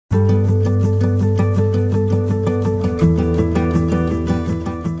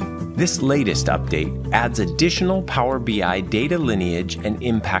This latest update adds additional Power BI data lineage and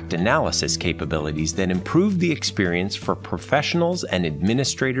impact analysis capabilities that improve the experience for professionals and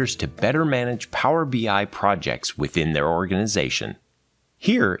administrators to better manage Power BI projects within their organization.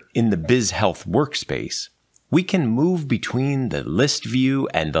 Here, in the Biz Health workspace, we can move between the list view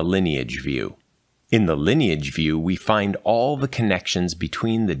and the lineage view. In the lineage view, we find all the connections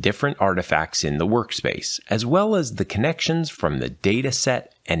between the different artifacts in the workspace, as well as the connections from the dataset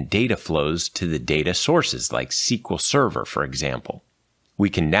and data flows to the data sources like SQL Server, for example. We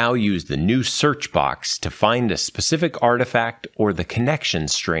can now use the new search box to find a specific artifact or the connection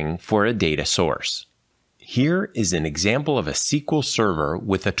string for a data source. Here is an example of a SQL Server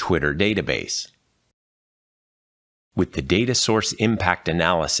with a Twitter database. With the data source impact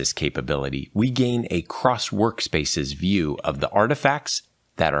analysis capability, we gain a cross-workspaces view of the artifacts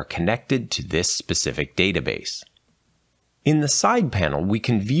that are connected to this specific database. In the side panel, we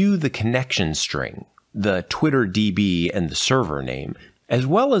can view the connection string, the Twitter DB and the server name, as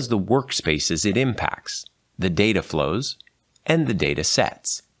well as the workspaces it impacts, the data flows, and the data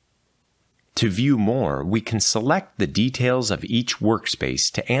sets. To view more, we can select the details of each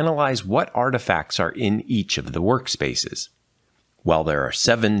workspace to analyze what artifacts are in each of the workspaces. While there are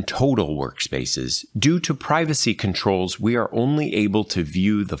 7 total workspaces, due to privacy controls, we are only able to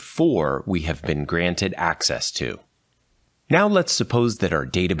view the 4 we have been granted access to. Now let's suppose that our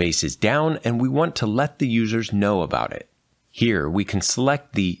database is down and we want to let the users know about it. Here we can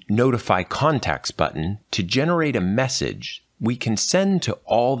select the Notify Contacts button to generate a message we can send to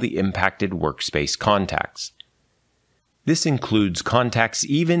all the impacted workspace contacts. This includes contacts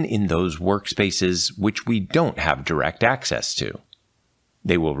even in those workspaces which we don't have direct access to.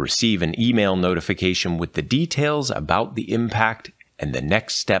 They will receive an email notification with the details about the impact and the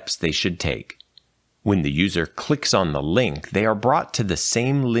next steps they should take. When the user clicks on the link, they are brought to the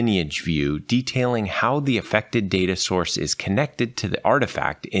same lineage view detailing how the affected data source is connected to the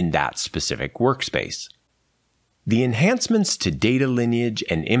artifact in that specific workspace. The enhancements to data lineage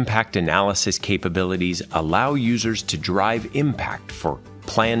and impact analysis capabilities allow users to drive impact for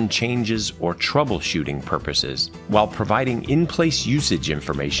planned changes or troubleshooting purposes, while providing in-place usage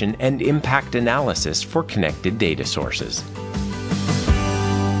information and impact analysis for connected data sources.